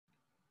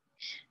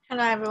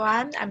Hello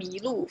everyone, I'm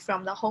Yilu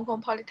from the Hong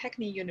Kong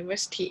Polytechnic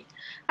University.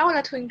 I would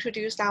like to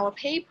introduce our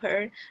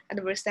paper,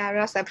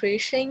 Adversarial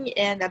Separation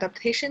and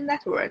Adaptation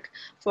Network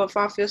for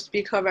Far-Field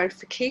Speaker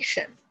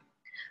Verification.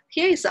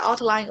 Here is the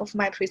outline of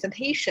my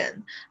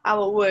presentation.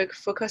 Our work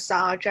focuses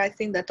on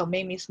addressing the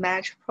domain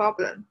mismatch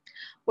problem.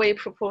 We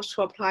propose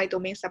to apply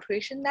domain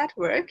separation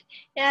network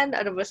and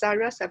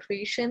adversarial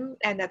separation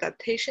and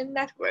adaptation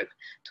network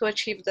to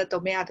achieve the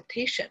domain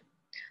adaptation.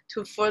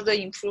 To further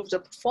improve the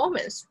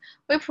performance,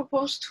 we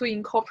propose to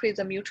incorporate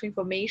the mutual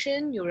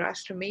information neural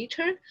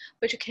estimator,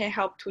 which can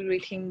help to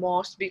retain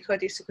more speaker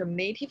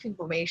discriminative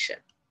information.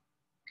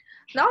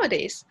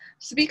 Nowadays,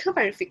 speaker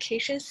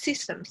verification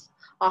systems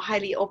are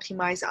highly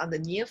optimized on the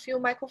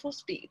near-field microphone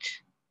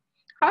speech.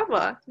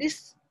 However,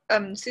 these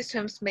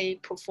systems may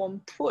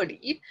perform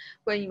poorly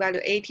when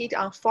evaluated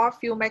on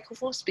far-field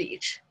microphone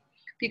speech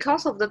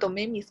because of the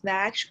domain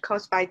mismatch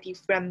caused by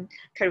different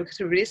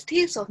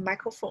characteristics of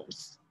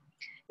microphones.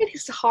 It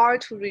is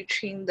hard to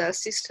retrain the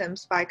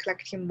systems by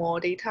collecting more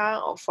data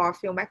of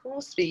far-field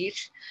microphone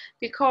speech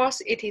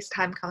because it is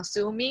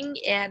time-consuming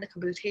and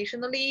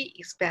computationally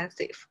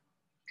expensive.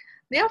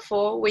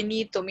 Therefore, we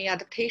need domain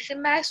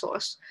adaptation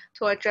methods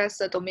to address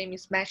the domain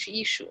mismatch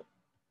issue.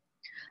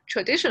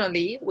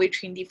 Traditionally, we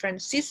train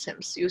different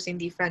systems using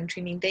different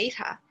training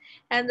data,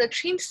 and the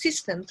trained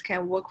systems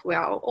can work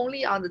well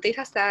only on the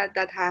dataset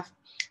that have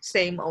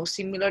same or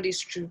similar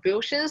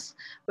distributions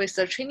with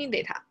the training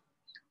data.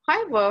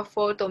 However,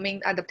 for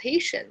domain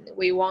adaptation,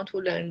 we want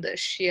to learn the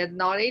shared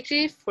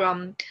knowledge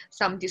from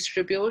some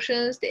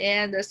distributions,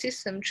 and the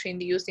system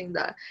trained using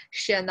the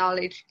shared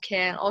knowledge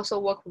can also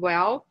work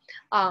well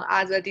on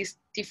other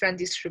different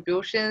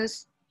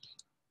distributions.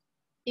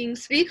 In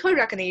speaker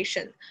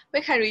recognition,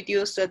 we can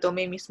reduce the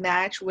domain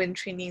mismatch when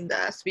training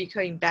the speaker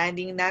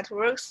embedding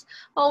networks,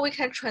 or we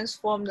can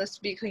transform the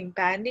speaker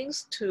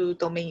embeddings to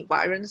domain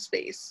invariant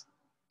space.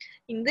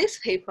 In this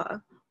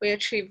paper, we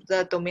achieved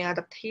the domain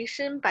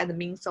adaptation by the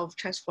means of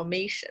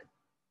transformation.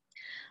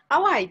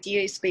 Our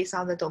idea is based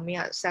on the domain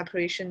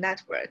separation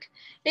network.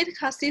 It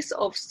consists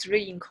of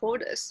 3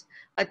 encoders,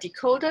 a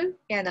decoder,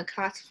 and a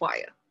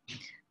classifier.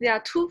 There are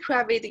 2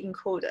 private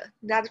encoders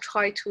that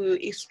try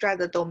to extract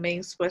the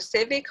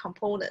domain-specific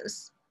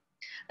components.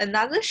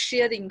 Another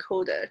shared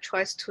encoder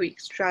tries to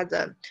extract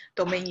the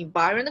domain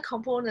invariant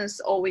components,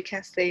 or we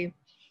can say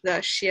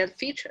the shared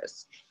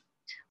features.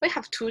 We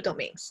have 2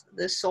 domains,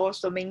 the source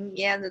domain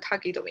and the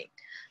target domain.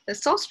 The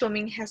source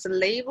domain has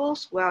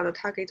labels, while the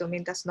target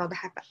domain does not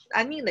have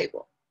any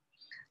label.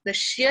 The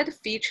shared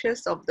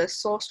features of the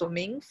source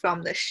domain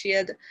from the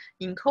shared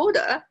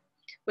encoder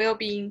will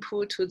be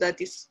input to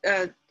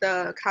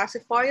the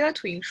classifier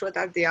to ensure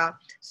that they are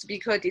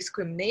speaker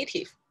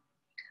discriminative.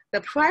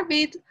 The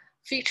private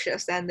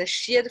features and the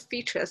shared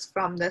features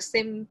from the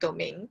same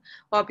domain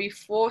will be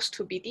forced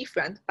to be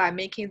different by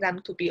making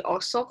them to be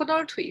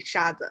orthogonal to each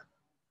other.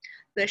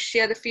 The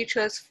shared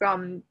features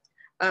from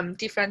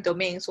different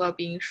domains will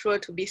be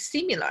ensured to be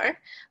similar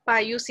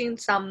by using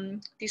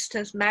some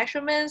distance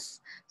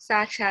measurements,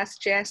 such as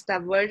JS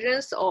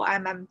divergence or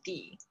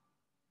MMD.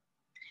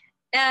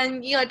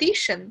 And in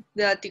addition,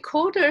 the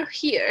decoder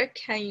here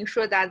can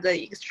ensure that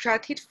the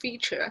extracted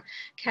feature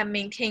can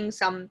maintain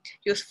some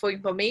useful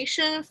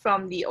information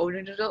from the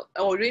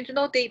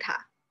original data.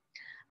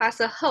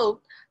 As a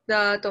whole,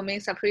 the domain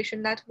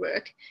separation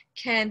network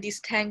can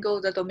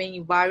disentangle the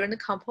domain invariant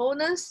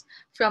components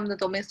from the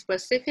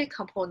domain-specific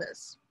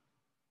components.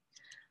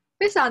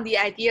 Based on the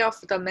idea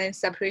of domain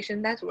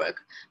separation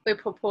network, we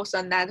propose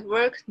a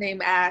network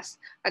named as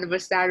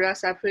Adversarial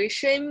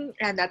Separation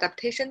and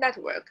Adaptation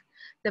Network.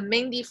 The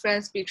main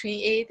difference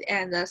between it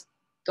and the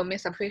domain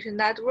separation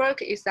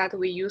network is that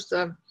we use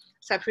the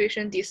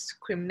separation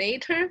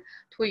discriminator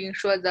to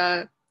ensure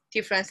the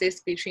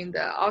differences between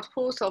the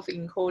outputs of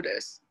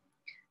encoders.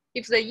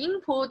 If the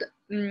input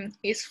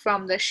is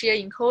from the shared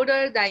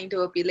encoder, then it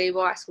will be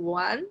labeled as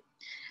 1.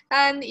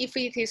 And if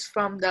it is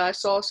from the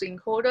source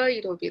encoder,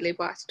 it will be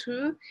labeled as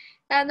 2.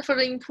 And for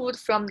the input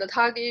from the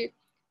target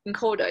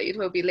encoder, it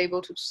will be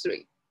labeled to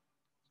 3.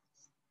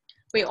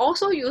 We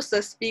also use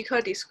the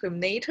speaker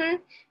discriminator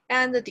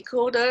and the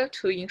decoder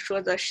to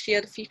ensure the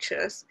shared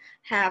features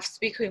have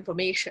speaker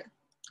information.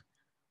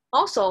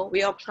 Also,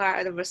 we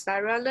apply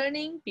adversarial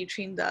learning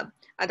between the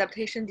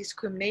adaptation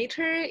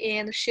discriminator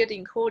and shared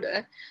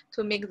encoder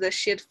to make the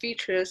shared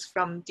features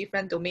from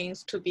different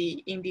domains to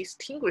be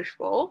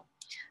indistinguishable.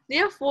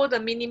 Therefore, the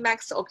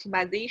minimax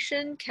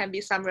optimization can be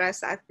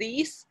summarized as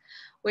this.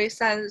 We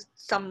send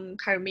some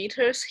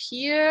parameters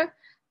here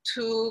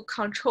to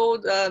control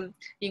the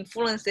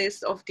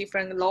influences of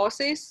different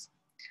losses.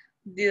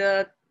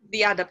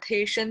 The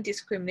adaptation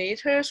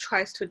discriminator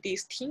tries to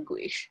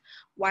distinguish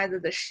whether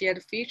the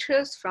shared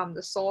features from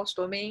the source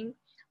domain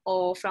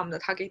or from the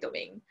target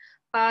domain.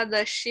 But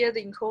the shared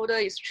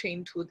encoder is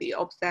trained to the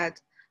opposite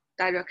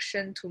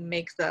direction to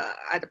make the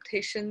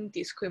adaptation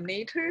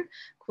discriminator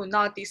could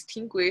not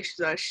distinguish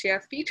the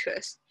shared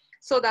features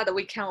so that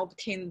we can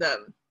obtain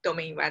the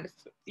domain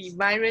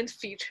invariant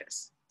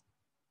features.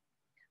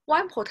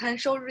 One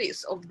potential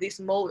risk of these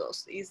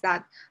models is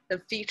that the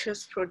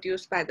features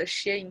produced by the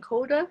shared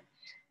encoder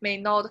may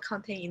not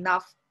contain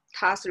enough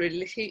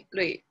task-related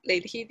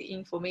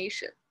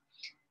information.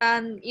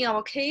 And in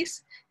our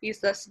case, it's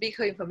the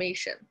speaker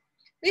information.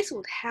 This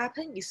would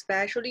happen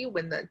especially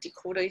when the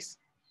decoder is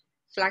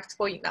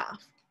flexible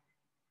enough.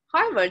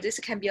 However, this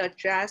can be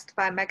addressed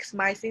by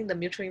maximizing the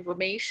mutual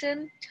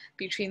information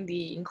between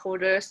the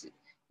encoder's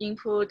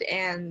input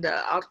and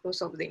the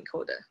outputs of the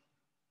encoder.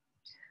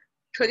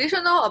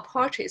 Traditional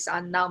approaches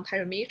are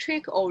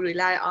non-parametric or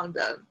rely on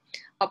the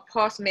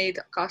approximate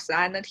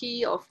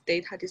Gaussianity of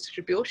data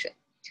distribution.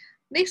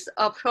 These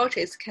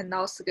approaches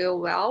cannot scale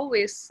well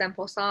with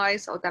sample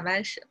size or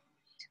dimension.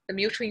 The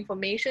mutual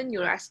information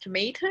neural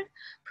estimator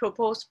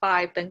proposed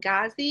by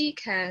Benghazi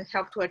can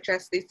help to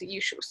address these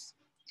issues.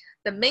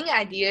 The main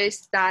idea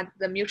is that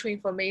the mutual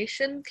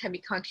information can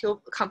be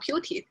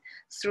computed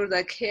through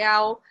the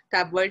KL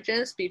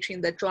divergence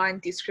between the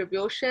joint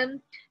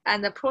distribution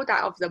and the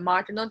product of the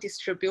marginal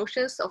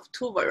distributions of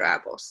two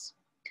variables.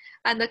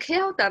 And the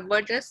KL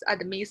divergence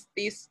admits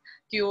this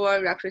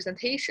dual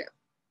representation.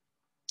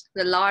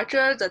 The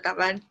larger the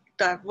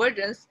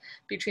divergence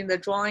between the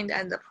joint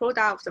and the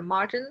product of the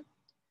margin,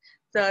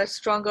 the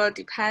stronger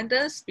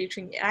dependence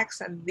between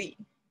X and Z.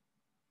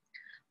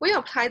 We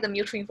apply the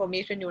mutual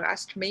information neural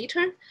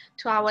estimator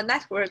to our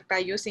network by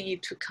using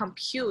it to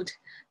compute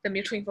the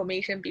mutual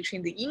information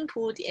between the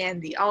input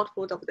and the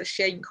output of the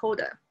shared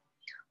encoder.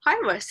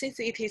 However,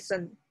 since it is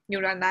a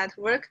neural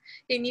network,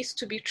 it needs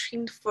to be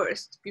trained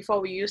first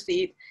before we use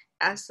it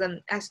as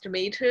an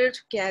estimator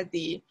to get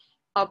the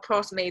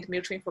approximate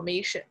mutual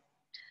information.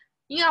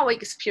 In our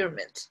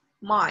experiment,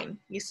 mine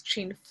is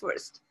trained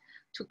first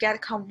to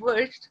get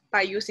converged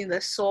by using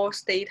the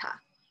source data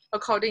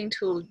according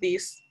to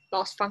this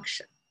loss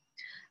function.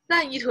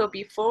 Then it will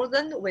be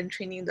frozen when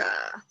training the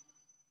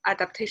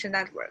adaptation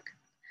network.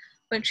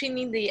 When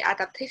training the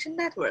adaptation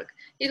network,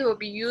 it will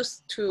be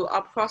used to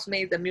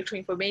approximate the mutual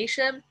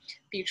information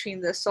between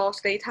the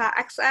source data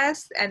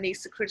XS and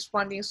its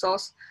corresponding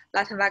source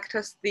Latin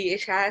vectors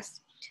DHS,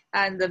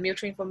 and the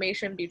mutual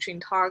information between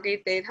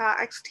target data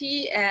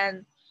XT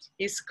and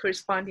its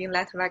corresponding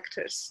Latin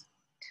vectors.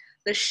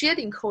 The shared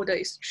encoder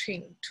is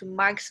trained to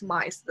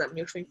maximize the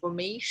mutual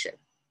information.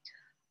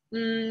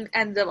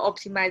 And the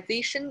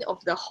optimization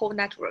of the whole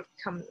network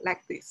come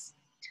like this.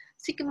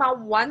 Sigma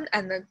 1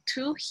 and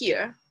 2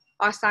 here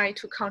are assigned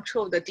to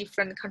control the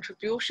different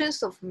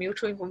contributions of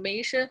mutual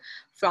information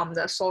from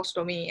the source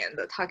domain and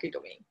the target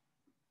domain.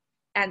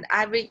 And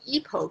every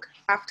epoch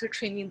after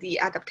training the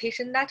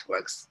adaptation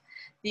networks,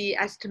 the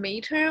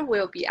estimator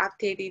will be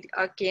updated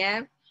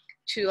again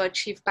to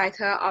achieve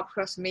better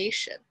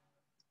approximation.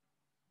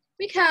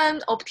 We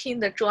can obtain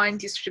the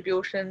joint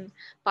distribution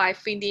by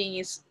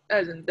feeding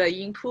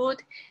the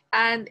input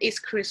and its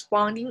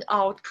corresponding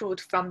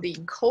output from the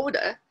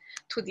encoder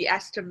to the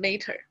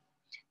estimator.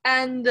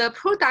 And the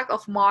product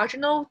of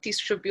marginal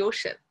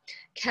distribution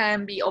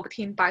can be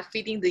obtained by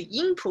feeding the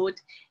input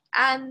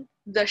and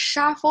the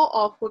shuffle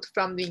output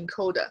from the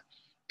encoder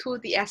to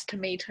the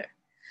estimator.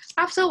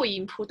 After we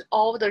input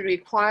all the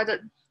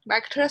required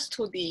vectors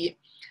to the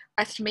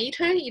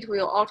estimator, it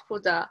will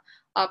output the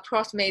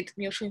approximate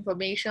mutual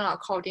information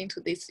according to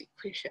this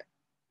equation.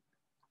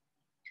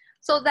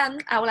 So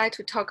then I would like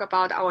to talk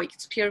about our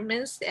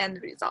experiments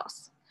and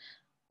results.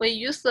 We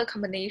use the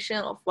combination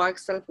of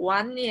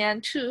X1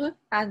 and 2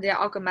 and their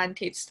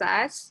augmented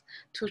sets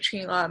to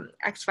train an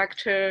X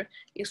vector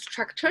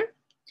extractor.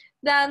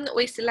 Then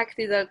we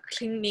selected the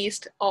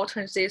cleanest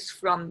alternatives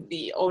from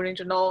the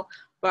original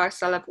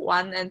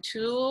X1 and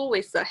 2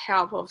 with the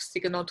help of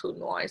signal to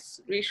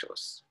noise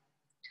ratios.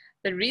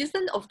 The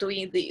reason of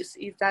doing this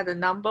is that the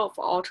number of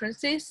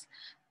alternatives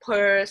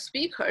per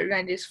speaker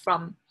ranges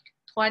from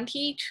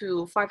 20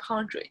 to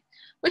 500,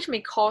 which may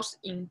cause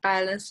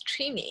imbalanced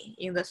training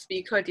in the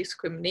speaker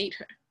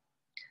discriminator.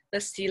 The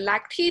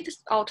selected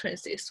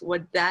alternatives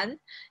were then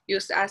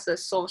used as a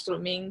source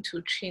domain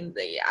to train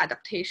the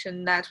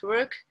adaptation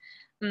network,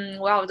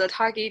 while the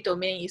target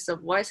domain is a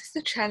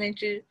Voices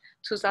Challenge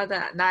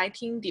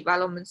 2019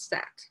 development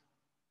set.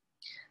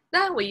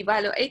 Then we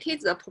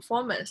evaluated the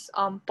performance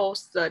on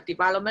both the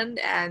development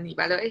and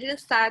evaluation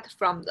set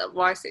from the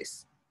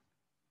voices.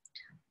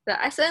 The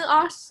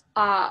SNRs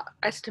are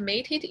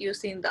estimated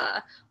using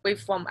the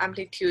waveform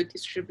amplitude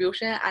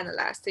distribution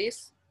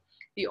analysis.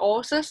 The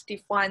authors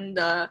define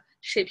the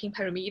shaping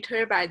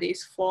parameter by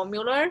this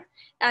formula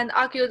and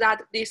argue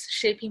that this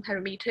shaping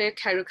parameter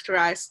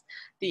characterizes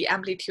the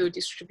amplitude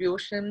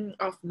distribution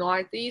of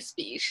noisy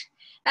speech,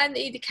 and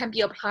it can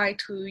be applied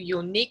to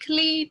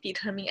uniquely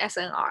determine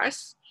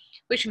SNRs,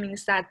 which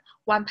means that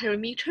one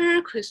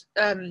parameter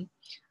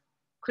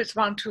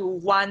corresponds to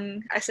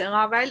one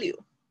SNR value.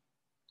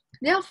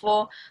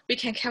 Therefore, we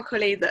can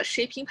calculate the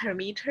shaping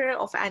parameter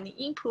of any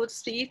input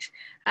speech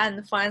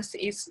and find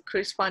its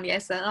corresponding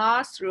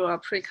SNR through a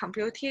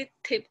pre-computed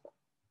table.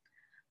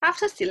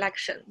 After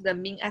selection, the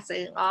mean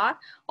SNR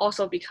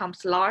also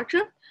becomes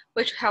larger,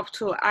 which helps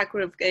to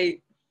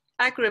aggravate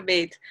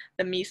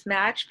the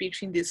mismatch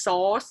between the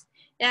source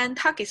and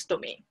target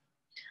domain,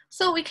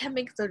 so we can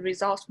make the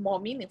results more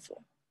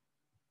meaningful.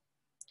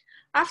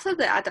 After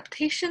the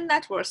adaptation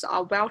networks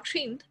are well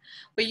trained,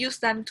 we use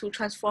them to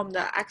transform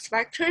the X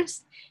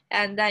vectors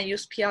and then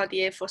use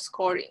PLDA for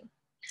scoring.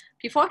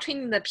 Before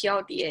training the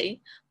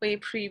PLDA, we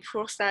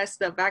pre-process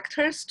the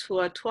vectors to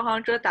a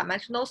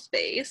 200-dimensional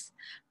space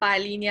by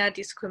linear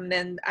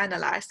discriminant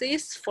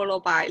analysis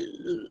followed by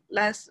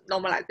length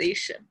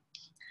normalization.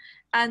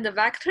 And the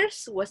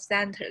vectors were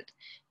centered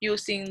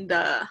using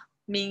the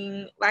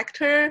mean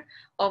vector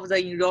of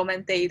the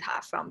enrollment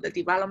data from the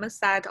development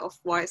set of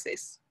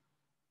voices.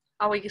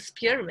 Our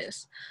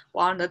experiments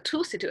were under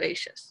two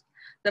situations.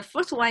 The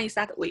first one is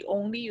that we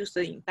only use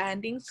the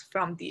embeddings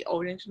from the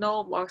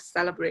original work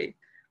celebrate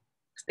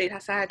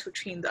dataset to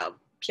train the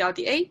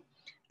PLDA,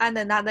 and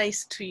another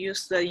is to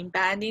use the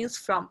embeddings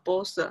from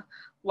both the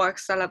work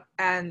celeb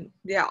and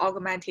their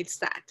augmented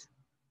set.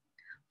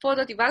 For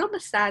the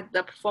development set,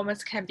 the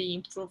performance can be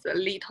improved a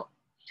little.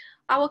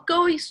 Our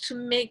goal is to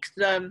make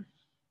the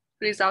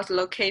results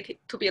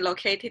to be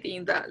located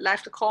in the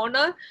left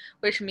corner,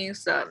 which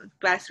means the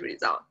best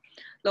result,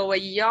 lower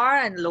ER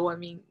and lower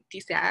mean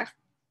DCF.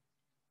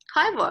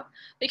 However,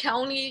 we can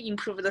only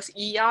improve this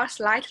ER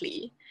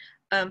slightly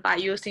by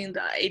using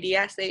the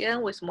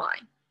ADSAN with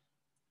mine.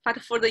 But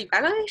for the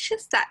evaluation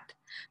set,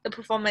 the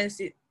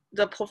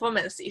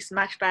performance is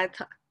much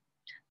better.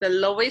 The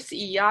lowest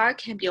ER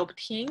can be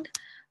obtained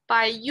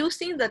by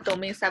using the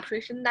domain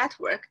separation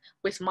network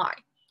with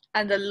mine,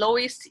 and the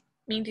lowest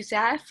mean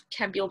DCF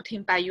can be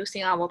obtained by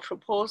using our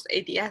proposed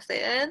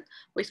ADSAN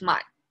with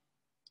mine.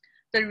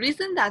 The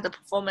reason that the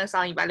performance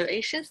on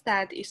evaluation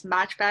set is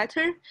much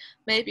better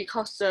may be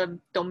because the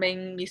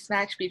domain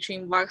mismatch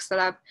between work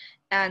celeb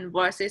and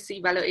versus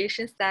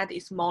evaluation set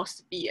is more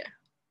severe.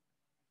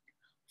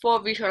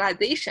 For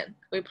visualization,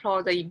 we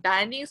plot the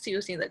embeddings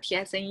using the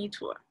TSNE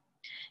tool.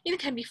 It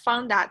can be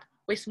found that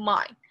with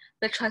mine,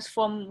 the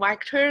transform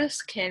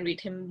vectors can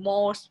retain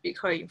more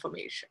speaker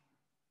information.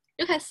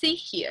 You can see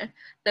here,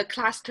 the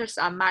clusters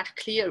are much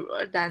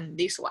clearer than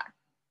this one,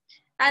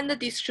 and the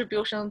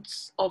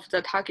distributions of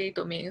the target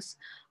domains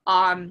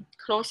are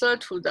closer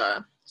to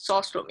the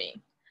source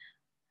domain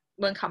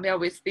when compared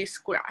with this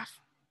graph.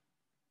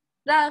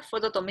 Then for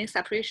the domain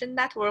separation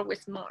network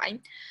with mine,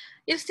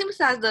 it seems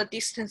that the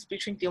distance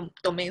between the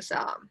domains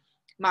are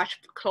much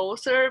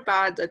closer,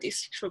 but the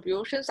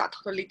distributions are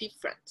totally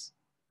different.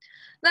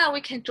 Then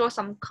we can draw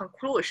some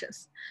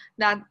conclusions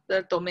that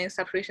the domain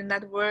separation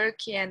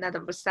network and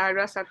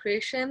adversarial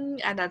separation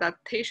and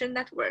adaptation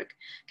network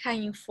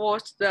can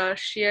enforce the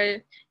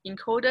shared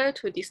encoder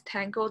to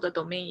disentangle the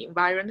domain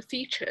invariant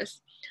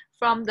features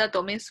from the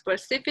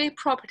domain-specific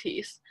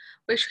properties,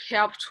 which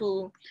help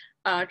to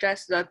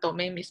address the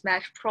domain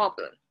mismatch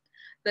problem.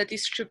 The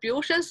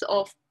distributions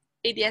of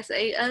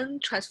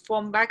ADSAN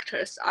transform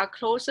vectors are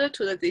closer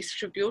to the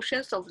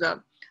distributions of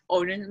the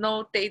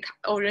original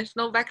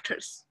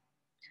vectors.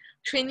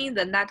 Training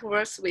the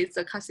networks with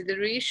the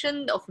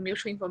consideration of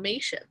mutual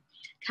information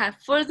can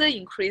further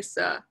increase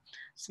the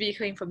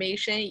speaker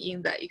information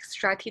in the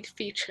extracted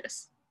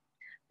features.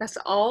 That's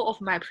all of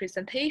my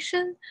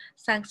presentation.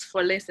 Thanks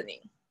for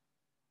listening.